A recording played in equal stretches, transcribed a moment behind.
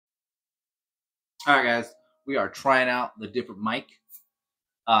All right, guys, we are trying out the different mic.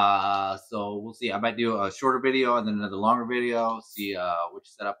 So we'll see. I might do a shorter video and then another longer video. See which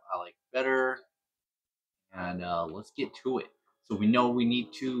setup I like better, and let's get to it. So we know we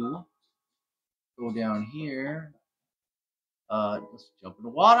need to go down here. Let's jump in the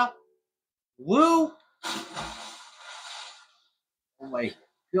water. Woo! Oh my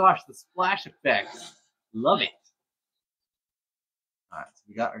gosh, the splash effects. Love it. All right, so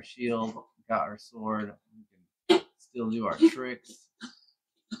we got our shield, we got our sword. We can still do our tricks.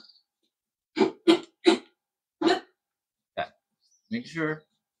 Okay, make sure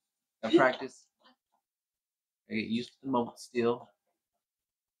I practice. I get used to the moat still.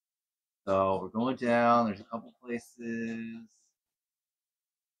 So we're going down. There's a couple places.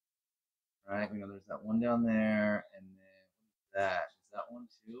 Right, we know there's that one down there, and then that is that one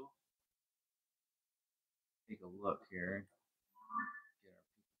too. Take a look here.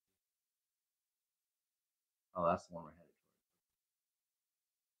 Oh, that's the one we're headed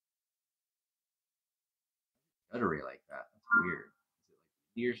towards. Guttery like that. That's weird. Is it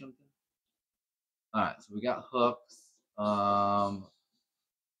like E or something? All right, so we got hooks.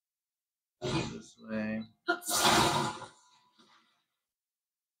 This way.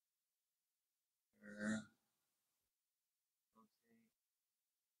 Here.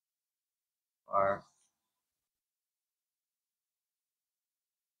 Far.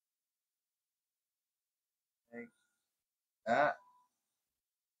 Take that.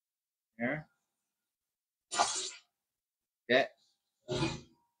 Here. Okay.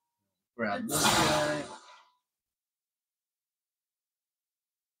 Grab this guy.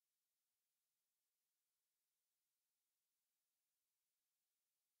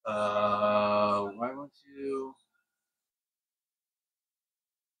 Why won't you?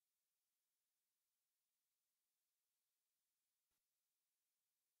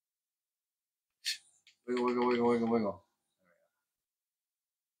 Wiggle, wiggle, wiggle, wiggle, wiggle.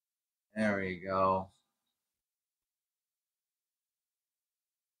 There we go.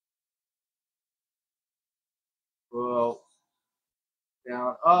 Whoa.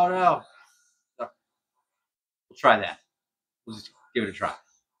 Down. Oh no. We'll try that. We'll just give it a try.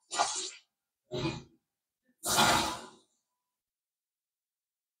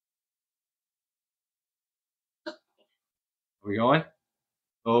 Are we going?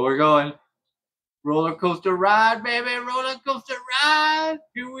 Oh, we're going. Roller coaster ride, baby. Roller coaster ride.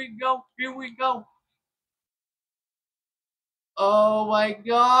 Here we go. Here we go. Oh my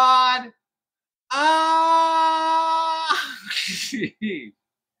God. Ah!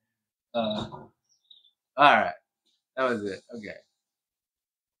 All right. That was it. Okay.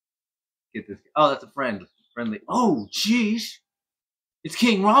 Get this. Oh, that's a friend. Friendly. Oh, jeez. It's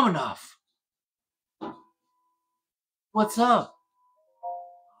King Ramanov. What's up?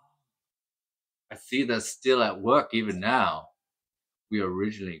 I see they're still at work even now. We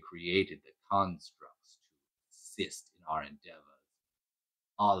originally created the constructs to assist in our endeavors.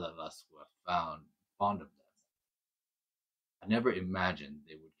 All of us were found fond of them. I never imagined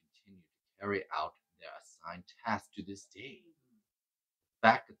they would continue to carry out their assigned tasks to this day. The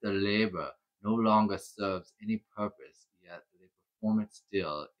fact that their labor no longer serves any purpose, yet they perform it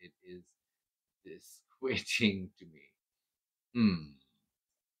still, it is disquieting to me.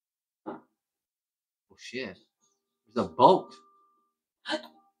 Oh shit. There's a boat.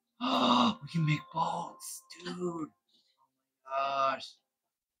 Oh, we can make boats, dude. Gosh.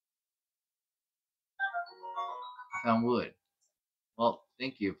 I found wood. Well,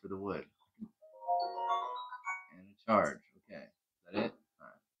 thank you for the wood. And a charge. Okay. Is that it?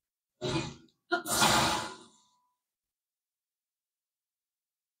 Alright.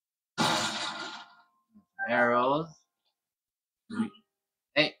 Arrows.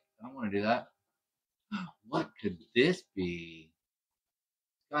 Hey, I don't want to do that. What could this be?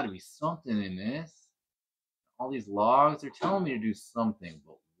 There's got to be something in this. All these logs, they're telling me to do something,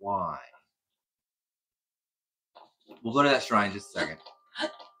 but why? We'll go to that shrine in just a second.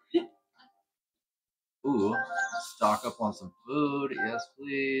 Ooh, stock up on some food. Yes,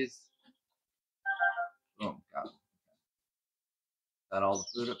 please. Oh, got it. Got all the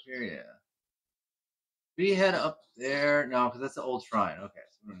food up here? Yeah. We head up there. No, because that's the old shrine. Okay,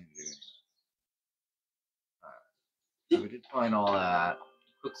 so we don't need to do anything. Alright. So we did find all that.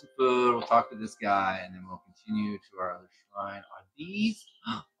 Cook some food. We'll talk to this guy, and then we'll continue to our other shrine. Are these?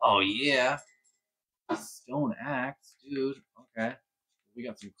 Oh, yeah. Stone axe, dude. Okay. We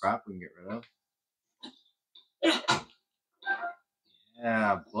got some crap we can get rid of.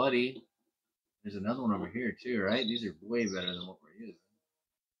 Yeah, buddy. There's another one over here, too, right? These are way better than what we're using.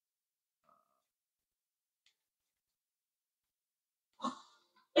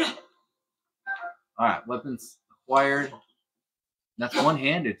 All right, weapons acquired. That's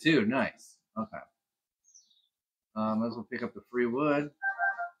one-handed too. Nice. Okay. Might as well pick up the free wood.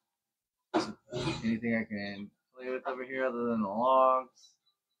 Anything I can play with over here other than the logs?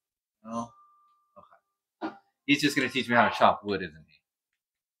 No. Okay. He's just gonna teach me how to chop wood, isn't he?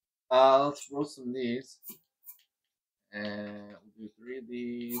 Let's roast some of these, and we'll do 3 of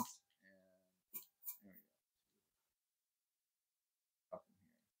these. And there we go.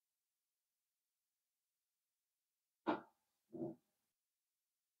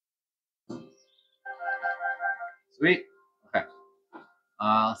 Sweet. Okay.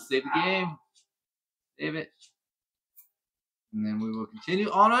 Save the game. Save it. And then we will continue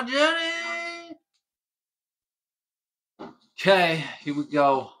on our journey. Okay, here we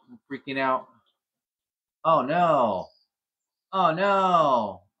go. I'm freaking out. Oh no. Oh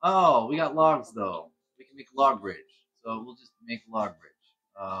no. Oh, we got logs though. We can make a log bridge. So we'll just make a log bridge.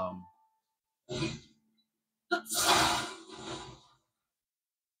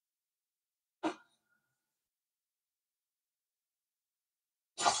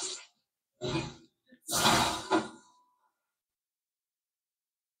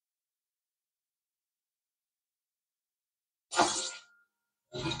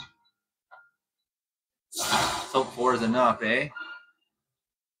 So 4 is enough, eh?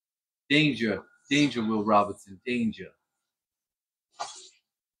 Danger. Danger, Will Robinson. Danger.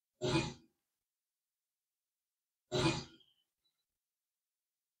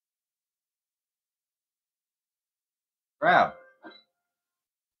 Grab.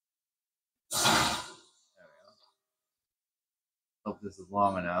 Hope this is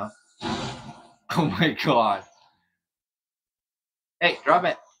long enough. Oh my god. Hey, drop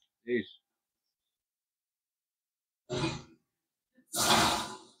it. Jeez.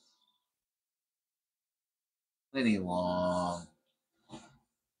 Plenty long.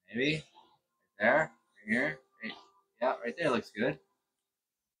 Maybe? Right there? Right here? Right. Yeah, right there looks good.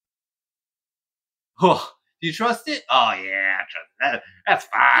 Oh, do you trust it? Oh yeah, I trust that. That's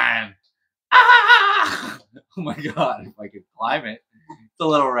fine. Ah! Oh my god, if I could climb it. It's a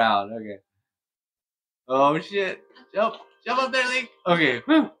little round. Okay. Oh shit. Jump. Jump up there, Link. Okay.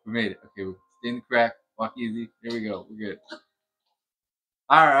 Whew. We made it. Okay, we stay in the crack. Walk easy. Here we go. We're good.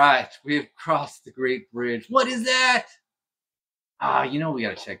 Alright. We have crossed the Great Bridge. What is that? Ah, you know we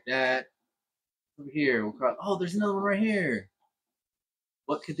gotta check that. Over here. We'll cross. Oh, there's another one right here.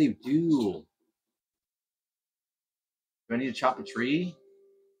 What could they do? Do I need to chop a tree?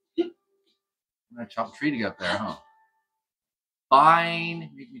 I'm gonna chop a tree to get up there, huh?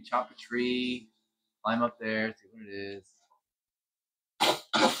 Fine. Make me chop a tree. Climb up there. See what it is.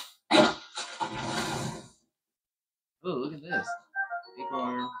 Oh, look at this.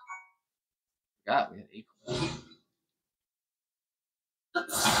 Acorn. Forgot we had acorn.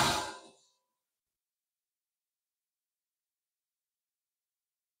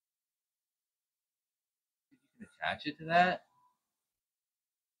 You can attach it to that.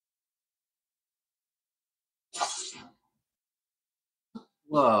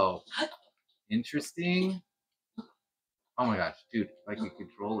 Whoa. Interesting. Oh my gosh, dude, if I could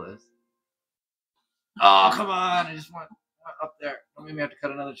control this. Oh, come on. I just want up there. Don't make me have to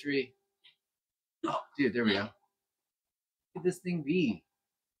cut another tree. Oh, dude, there we go. What could this thing be?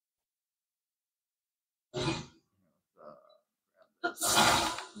 Wiggle,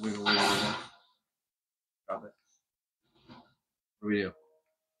 wiggle, wiggle. Drop it. What do we do?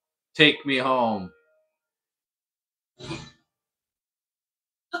 Take me home.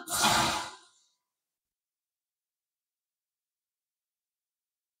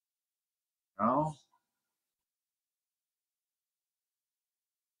 No?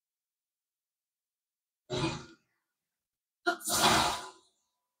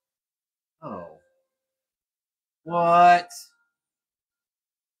 Oh. What?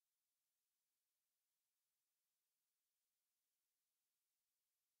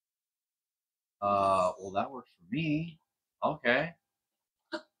 Well, that works for me. Okay.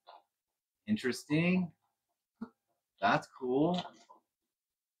 Interesting. That's cool.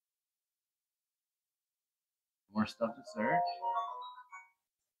 More stuff to search.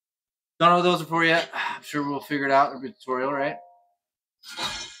 Don't know what those are for yet. I'm sure we'll figure it out in the tutorial, right?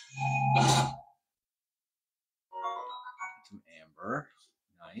 Some amber.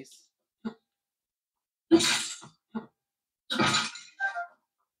 Nice.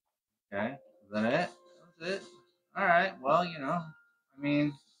 Okay. Is that it? That's it? Alright. Well, you know, I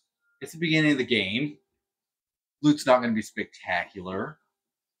mean, it's the beginning of the game. Loot's not going to be spectacular.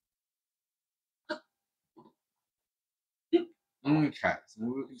 Okay, so we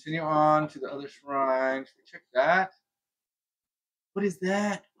will continue on to the other shrines. We check that. What is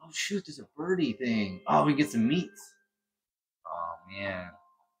that? Oh, shoot, there's a birdie thing. Oh, we get some meats. Oh man.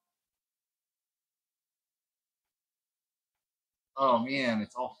 Oh man,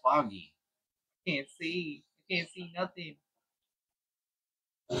 it's all foggy. Can't see. I can't see nothing.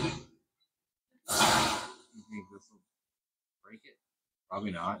 You think this will break it?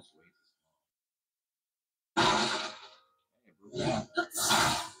 Probably not. It's way too small. Hey, broke that.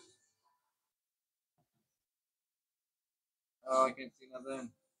 Oh, I can't see nothing.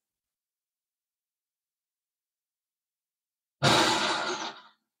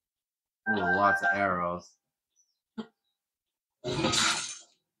 Ooh, lots of arrows. Dude.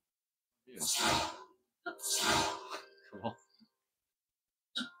 Cool.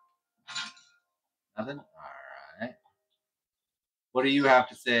 Nothing? Alright. What do you have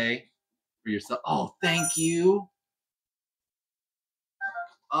to say for yourself? Oh, thank you.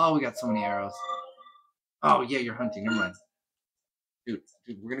 Oh, we got so many arrows. Oh, yeah, you're hunting. Never mind. Dude,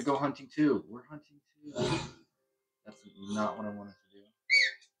 we're gonna go hunting too. We're hunting too. That's not what I wanted to do.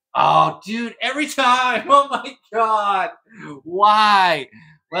 Oh, dude, every time. Oh my god. Why?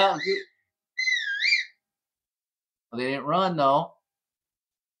 Well, dude. Well, they didn't run though.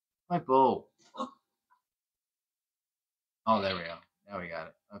 My bow. Oh, there we go. Now we got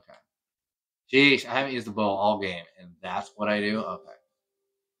it. Okay. Jeez, I haven't used the bow all game, and that's what I do? Okay.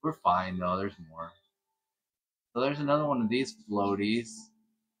 We're fine though. There's more. So there's another one of these floaties.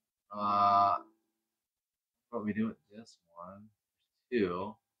 What we do with this one?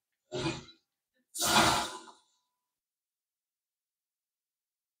 Two. I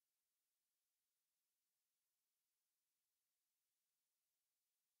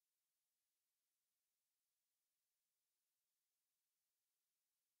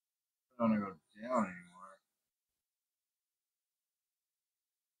don't want to go down anymore.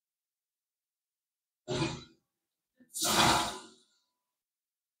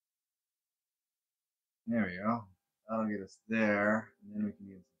 There we go. That'll get us there. And then we can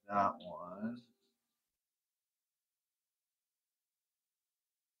use that one.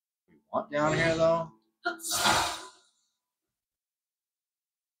 We want down here though.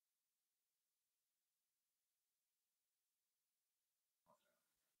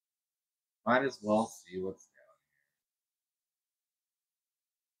 Might as well see what's down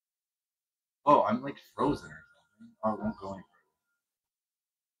here. Oh, I'm like frozen or something. Oh, I won't go any further.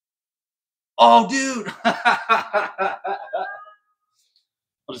 Oh, dude!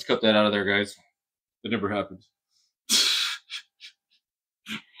 I'll just cut that out of there, guys. It never happens.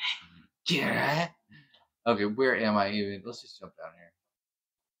 Yeah. Okay, where am I even? Let's just jump down here. I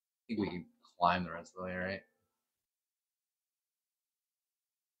think we can climb the rest of the way, right?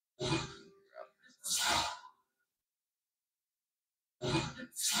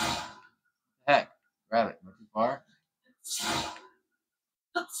 Heck, grab it. Not too far.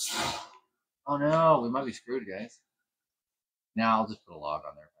 Oh no, we might be screwed, guys. Now I'll just put a log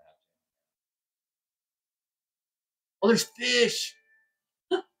on there. Oh, there's fish.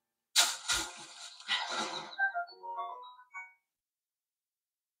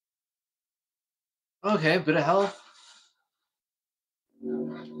 Okay, bit of health.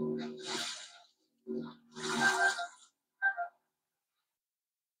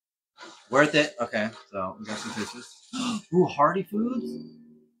 Worth it. Okay, so we got some fishes. Ooh, hearty foods.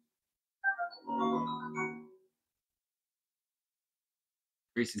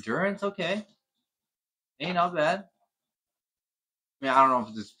 Increase endurance. Okay, ain't not bad. I mean, I don't know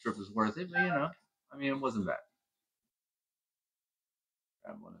if this trip was worth it, but you know, I mean, it wasn't bad.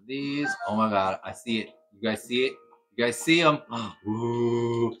 Grab one of these. Oh my god, I see it. You guys see it? You guys see them?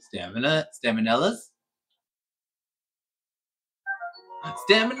 Ooh, staminellas.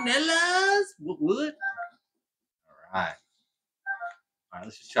 Staminellas. What? All right. All right,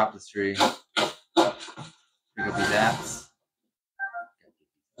 let's just chop this tree. Pick up these apps.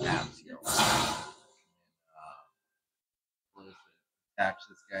 Apps here. We'll just attach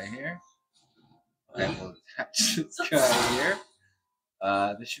this guy here. Okay, we'll attach this guy here.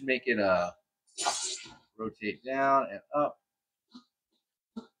 This should make it rotate down and up.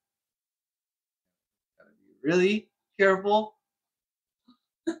 Gotta be really careful.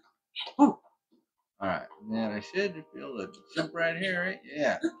 Woo. All right, then I should be able to jump right here, right?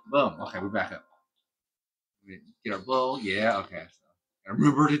 Yeah. Boom. Okay, we're back up. We get our bow. Yeah. Okay. So gotta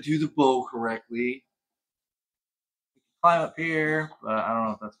remember to do the bow correctly. We can climb up here, but I don't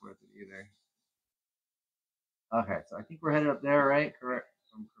know if that's worth it either. Okay, so I think we're headed up there, right? Correct.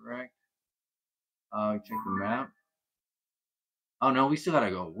 If I'm correct. Check the map. Oh no, we still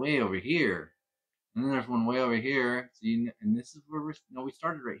gotta go way over here. And then there's one way over here. So and this is where we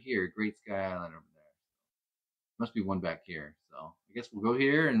started right here, Great Sky Island over there. Must be one back here. So I guess we'll go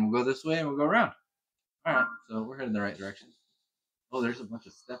here and we'll go this way and we'll go around. All right, so we're heading the right direction. Oh, there's a bunch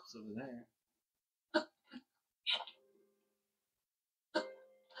of steps over there.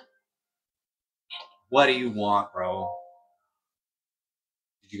 What do you want, bro?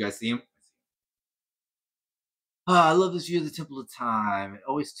 Did you guys see him? I love this view of the Temple of Time. It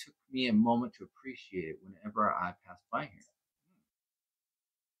always took me a moment to appreciate it whenever I passed by here.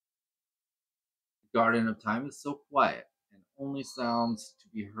 The Garden of Time is so quiet, and only sounds to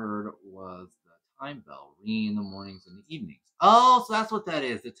be heard was the time bell ringing in the mornings and the evenings. Oh, so that's what that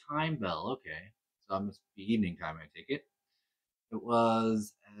is, the time bell. Okay. So it must be evening time, I take it. It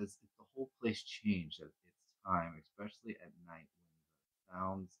was as if the whole place changed at its time, especially at night when the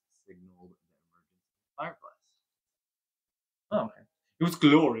sounds signaled the emergence of the fireflies. Oh, okay. It was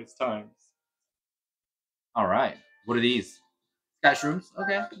glorious times. All right. What are these? Sky shrooms?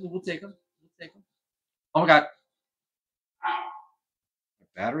 Okay, we'll take them. We'll take them. Oh my god. My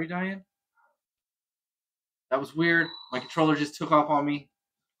battery dying? That was weird. My controller just took off on me.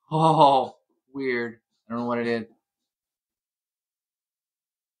 Oh, weird. I don't know what I did.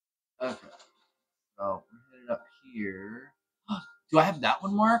 Okay. So we're headed up here. Do I have that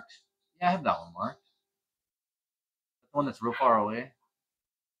one marked? Yeah, I have that one marked. That's the one that's real far away.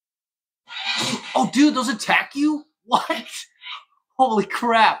 Oh, dude, those attack you? What? Holy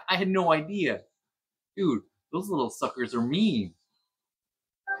crap. I had no idea. Dude, those little suckers are mean.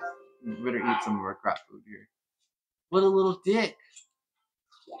 We better eat some of our crap food here. What a little dick.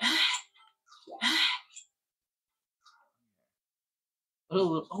 What a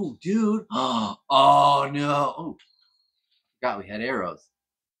little, oh, dude. Oh, no. Oh, forgot we had arrows.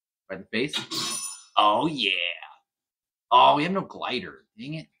 Right in the face. Oh, yeah. Oh, we have no glider.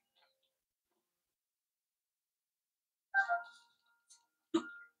 Dang it. You're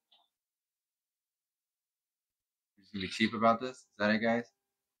just gonna be cheap about this? Is that it, guys?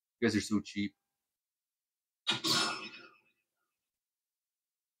 You guys are so cheap.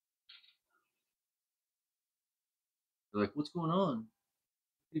 They're like, what's going on?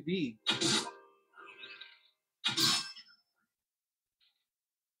 What could it be?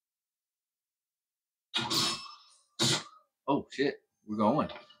 Oh, shit. We're going.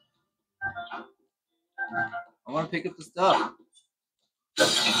 I want to pick up the stuff.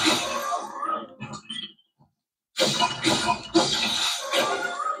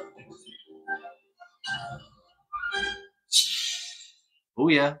 Oh,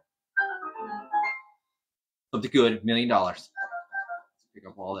 yeah. Something good. $1 million. Let's pick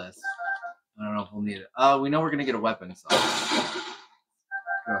up all this. I don't know if we'll need it. We know we're going to get a weapon, so go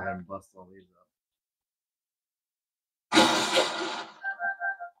ahead and bust all these up.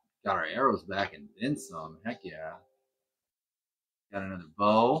 Got our arrows back and then some. Heck yeah. Got another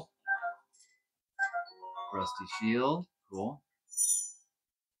bow. Rusty shield. Cool.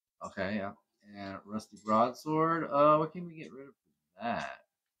 Okay, yeah. And rusty broadsword. What can we get rid of for that?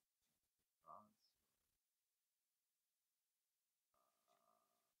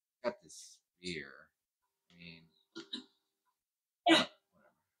 Got this spear. I mean, whatever.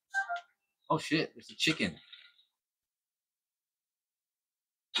 Oh shit, there's a chicken.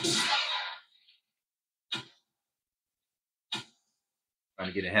 Trying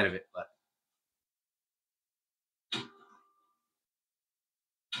to get ahead of it, but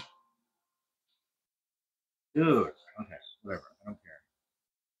dude. Okay, whatever. I don't care.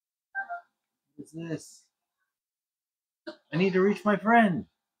 What is this? I need to reach my friend.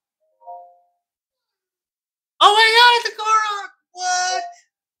 Oh my god, it's a Korok! What?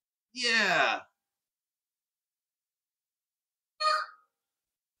 Yeah.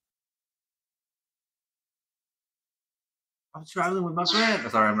 I'm traveling with my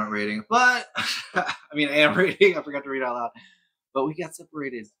friend. Sorry, I'm not reading, but I mean, I am reading. I forgot to read out loud, but we got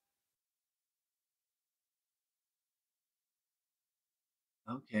separated.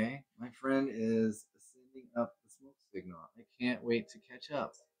 Okay, my friend is sending up the smoke signal. I can't wait to catch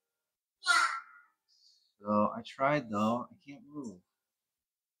up. So I tried though. I can't move.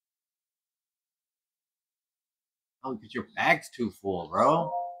 Oh, because your bag's too full,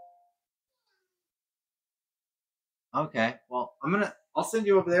 bro. Okay, well, I'll send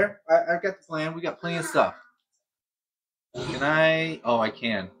you over there. I've got the plan. We got plenty of stuff. Can I? Oh, I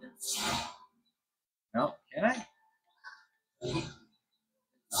can. No, can I?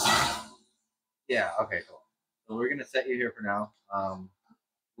 Yeah, okay, cool. So we're gonna set you here for now.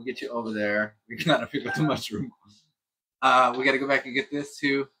 We'll get you over there. We gotta pick up the mushroom. We gotta go back and get this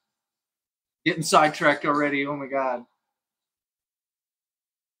too. Getting sidetracked already. Oh my god.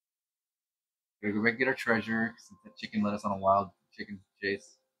 Gotta go back and get our treasure since that chicken let us on a wild chicken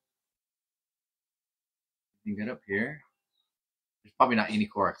chase. Anything good up here? There's probably not any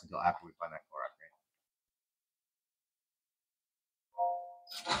Korax until after we find that Korax,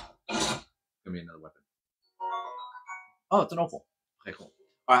 right? Give me another weapon. Oh, it's an opal. Okay, cool.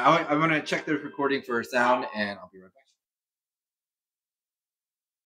 All right, I'm gonna check the recording for sound, and I'll be right back.